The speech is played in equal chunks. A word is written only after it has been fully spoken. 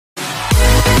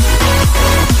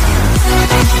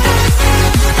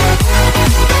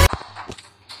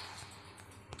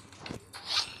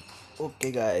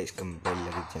Oke guys,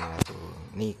 kembali lagi di channel aku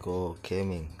Niko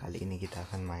Gaming. Kali ini kita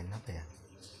akan main apa ya?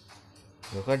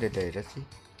 Loh, kok ada Dyrroth sih?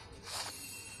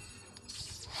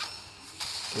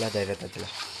 Lah Dyrroth aja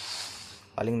lah.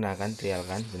 Paling kan trial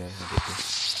kan, bener gitu.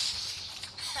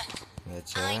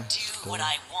 Baca.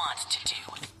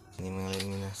 Ini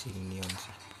mengeliminasi minion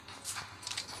sih.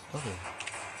 Oke.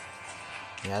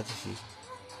 Ini aja sih.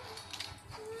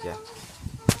 Ya.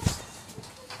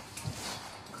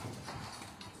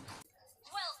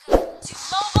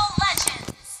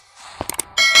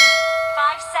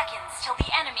 Till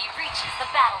the enemy reaches the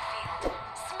battlefield.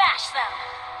 Smash them!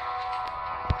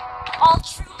 All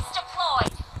troops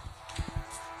deployed!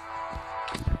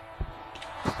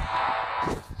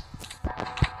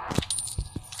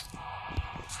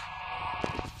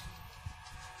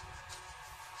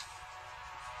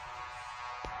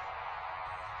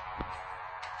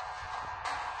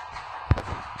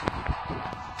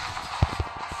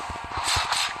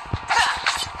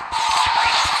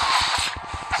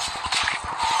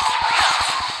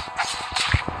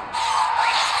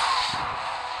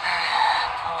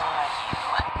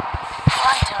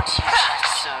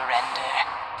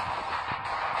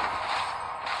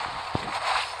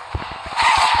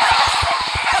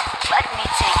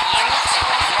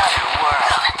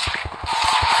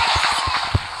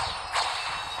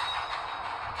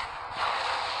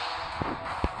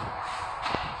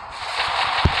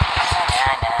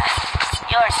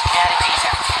 Your strategies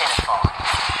are pitiful.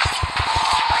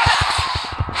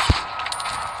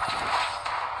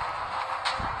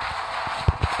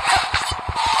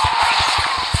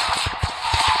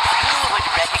 Who would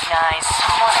recognize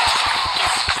someone as weak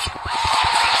as you?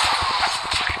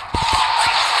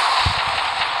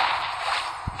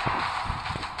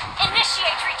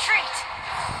 Initiate retreat!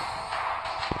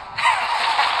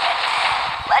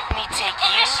 Let me take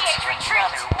you to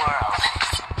another world.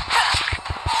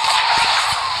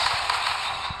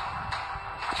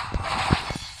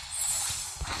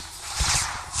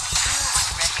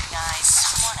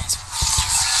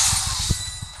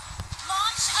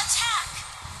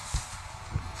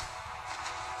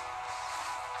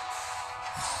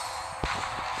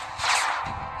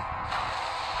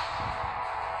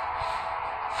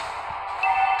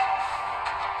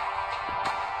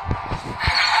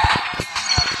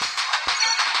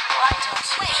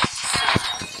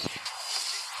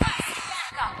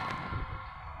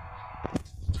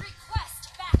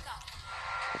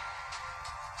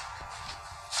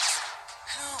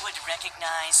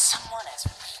 Recognize someone as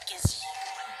weak as you.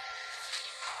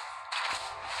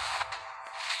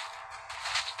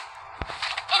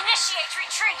 Initiate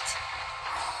retreat!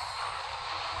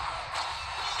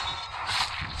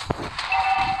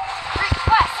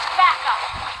 Request backup!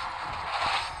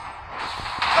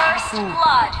 First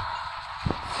blood!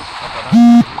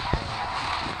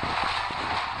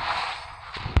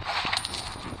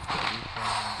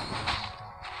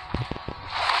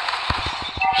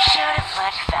 Should have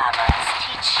let Fabulous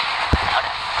teach you how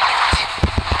to fight.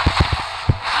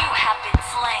 You have been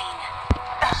slain.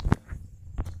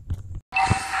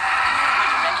 Who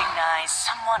would recognize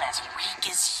someone as weak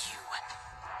as you?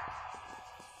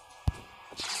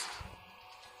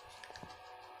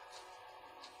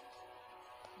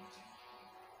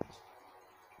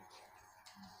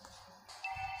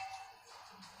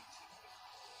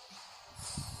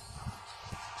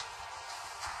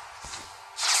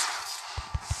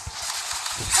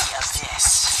 This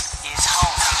is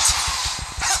home.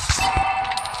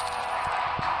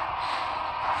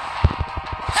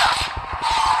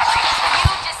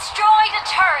 You destroyed a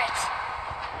turret.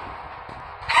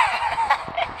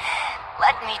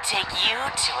 Let me take you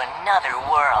to another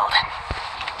world.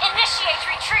 Initiate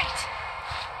retreat.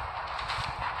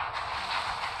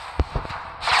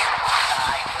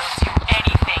 I will do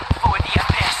anything for the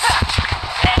abyss.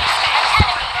 Anything. An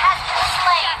enemy has been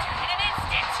slain in an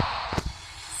instant.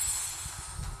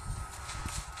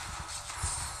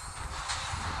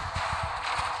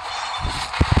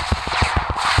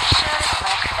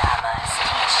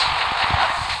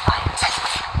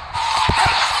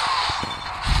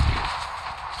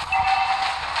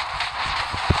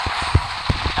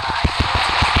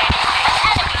 Anything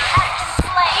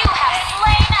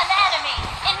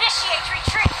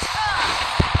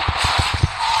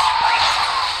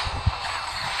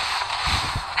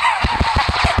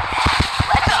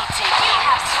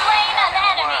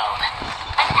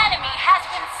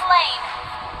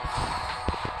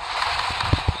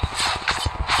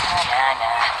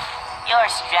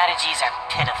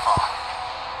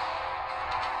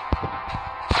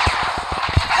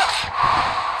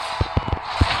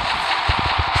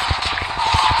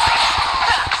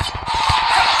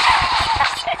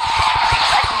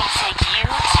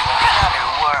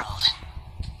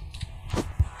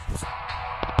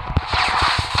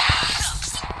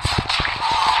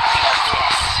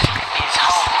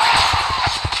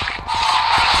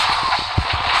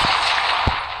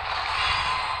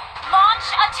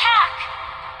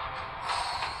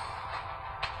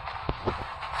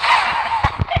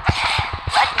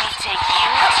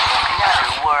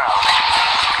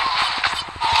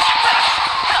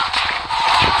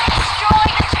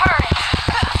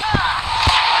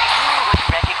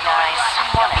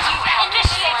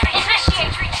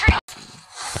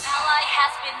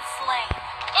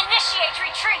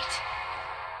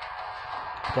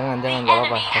Jangan The gak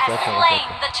apa-apa, enemy kasih has aja, slain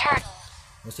the turtle.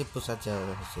 mesti push aja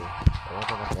sih,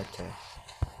 apa kasih aja.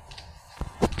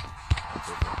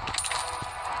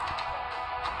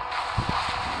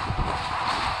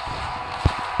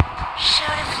 Should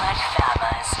have let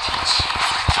Famas teach you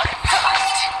how to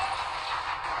fight.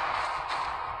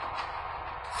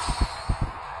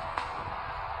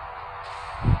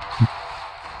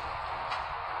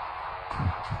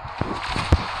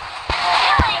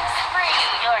 Killing spree.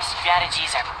 Your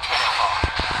strategies are pitiful.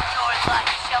 Your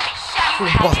life shall be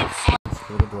Sumpah. shattered.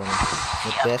 Skill kedua nih,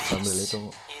 ngedes sambil itu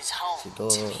Is home situ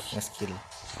to me. nge-skill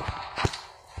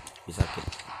bisa sakit.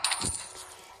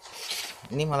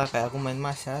 Ini malah kayak aku main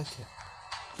masa aja.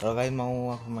 Kalau kalian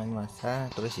mau aku main masa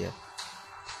terus ya,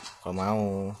 kalau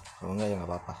mau, kalau enggak ya nggak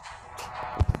apa-apa.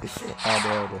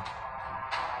 Aduh.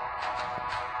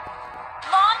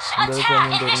 Launch attack.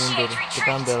 Mundur. Initiate Kita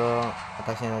retreat. ambil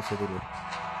atasnya aja dulu.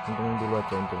 Untung dulu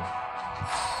aja untung.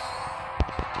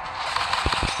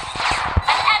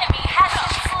 An enemy has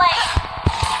been slain.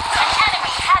 An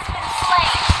enemy has been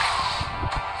slain.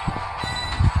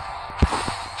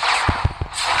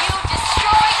 You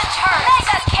destroy the turret.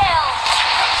 Mega kill.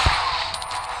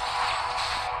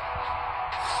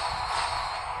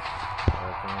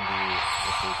 Jangan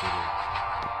di dulu.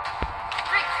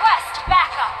 Request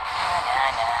backup.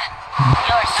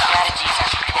 Your strategies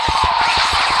are pitiful.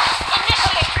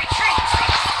 Initiate retreat.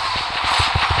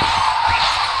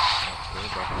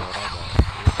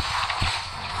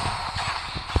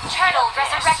 Turtle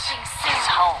resurrecting soon. Is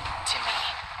home to me.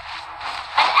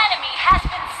 An enemy has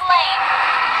been slain.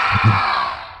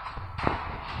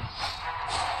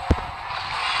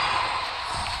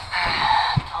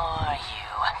 Poor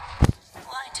you.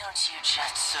 Why don't you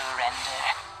just surrender?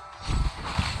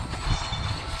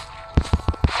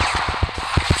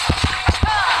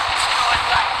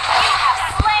 You have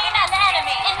slain an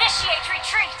enemy. Initiate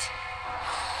retreat.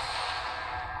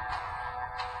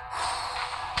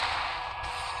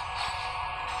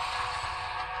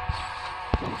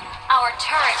 Our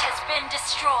turret has been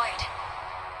destroyed.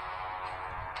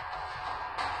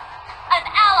 An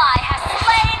ally has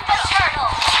slain the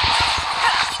turtle.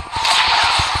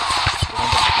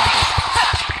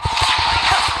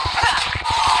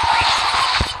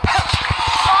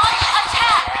 Launch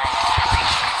attack.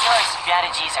 Your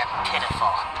strategies are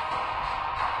pitiful.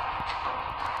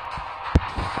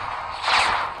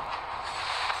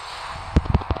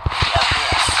 The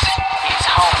abyss is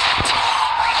home to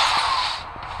me.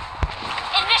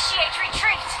 Initiate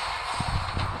retreat.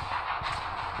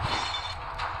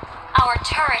 Our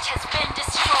turret has been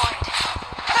destroyed.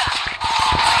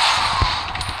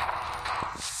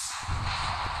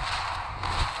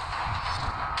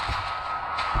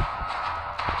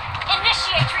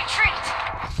 Initiate retreat.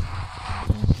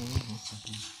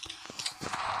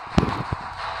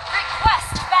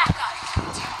 Request backup.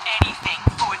 Do anything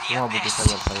for the Semua butuh abyss.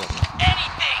 sayap-sayap.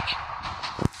 Anything.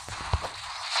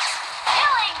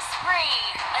 Killing spree.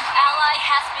 An ally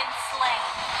has been slain.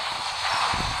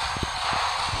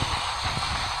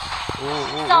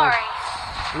 Sorry.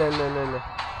 Le. Killing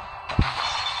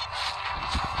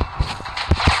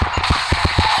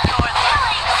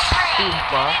spree.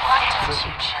 Sumpah. Why don't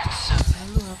you just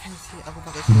Lalu apa sih? Aku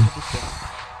pakai skill ketiga.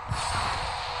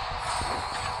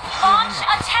 launch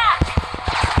attack?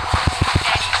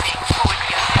 Anything for the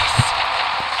abyss.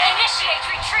 Initiate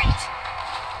retreat.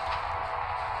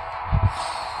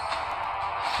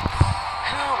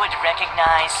 Who would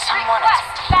recognize someone as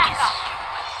Request weak as backup. you?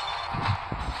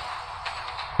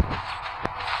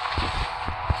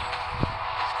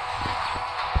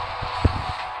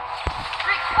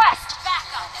 Request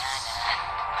backup.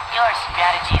 Your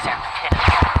strategies are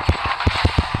pitiful.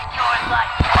 Your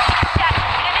life will be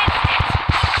shattered in an instant.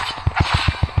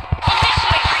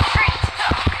 Initiate retreat.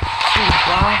 You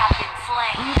have been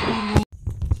slain.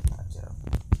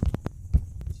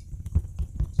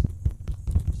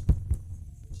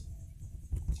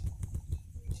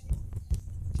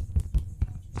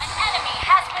 An enemy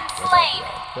has been slain.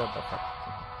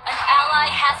 An ally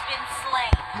has been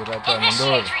slain.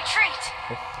 Initiate retreat.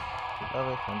 Kita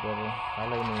wes hampir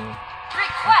kalah ini.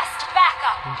 Request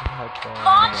backup.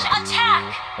 Launch attack.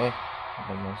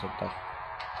 Ada masuk tak.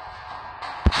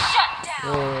 Shut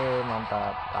down.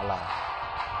 Mantap kalah.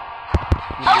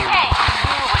 Okay.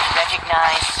 Who would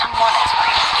recognize someone as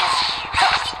weak as you?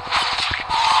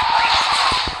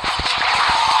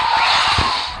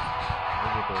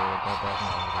 Begitu dapat.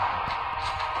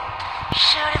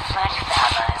 Should have let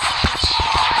Famas teach you.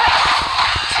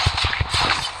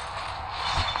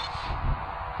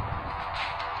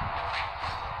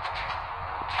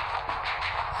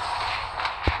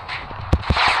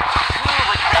 Who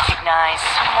would recognize recognize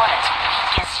someone as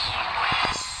weak as you.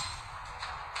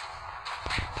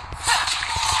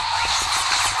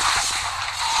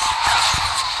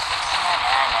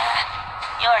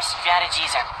 Your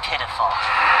strategies are pitiful.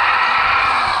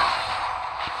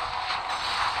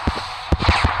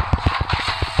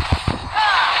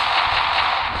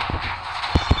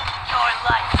 Your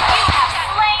life. You have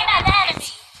slain an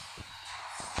enemy.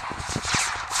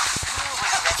 Who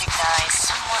would recognize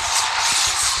someone as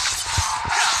weak as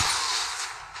you?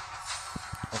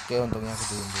 Oke, untungnya aku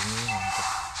dilindungi, mantap.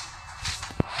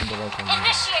 Menjalakan diri.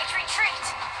 Initiate retreat.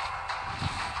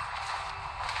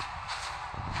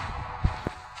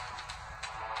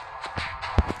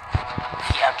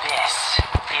 The abyss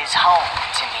is home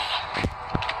to me.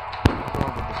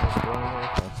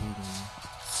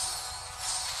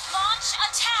 Launch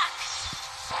attack.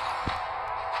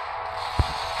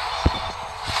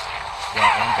 Ya,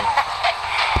 mantap.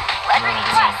 Let me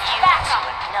take you Back to up.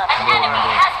 another An enemy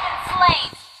world. has been slain.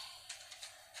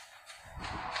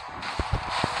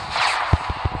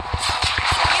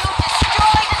 You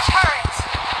destroyed a turret.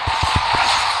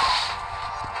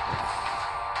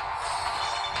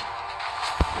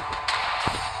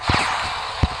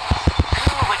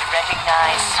 Who would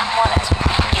recognize someone as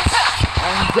weak as you?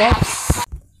 Anjay.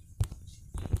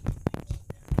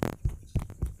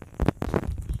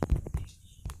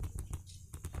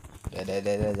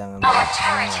 Udah, jangan Our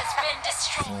turret has been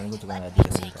destroyed. jangan, gue juga nggak Take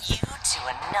dikasih you to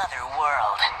another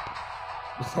world.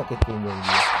 sakit pinggang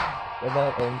dia. Coba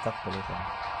kontak tulisan.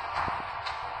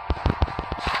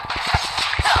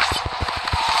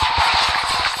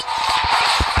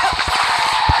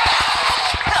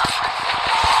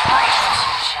 Why don't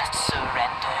you just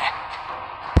surrender?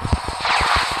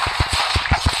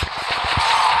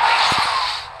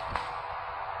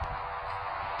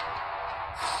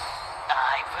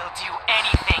 I will do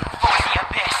anything for the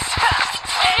abyss.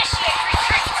 Initiate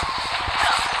retreat.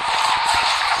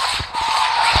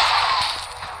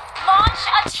 Launch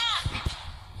attack.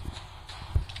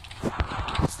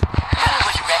 Who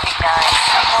would recognize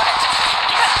someone as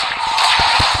weak as you?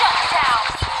 Shut down.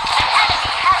 An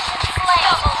enemy has been slain.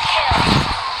 Double kill.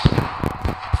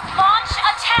 Launch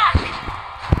attack.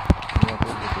 Ini aku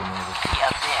butuh nunggu. The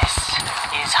abyss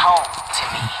is home to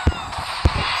me.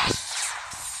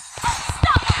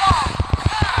 Unstoppable.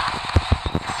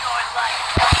 Your life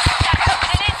will be shut up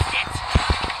in an instant.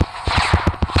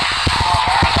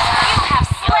 You have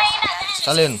slain an enemy.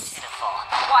 Kalian. Pitiful.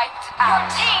 Wiped out. Your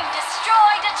team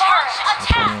destroyed a turret.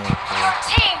 Attack. Your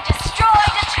team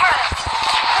destroyed a turret.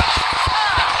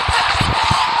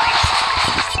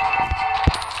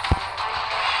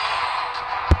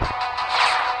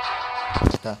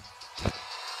 Kita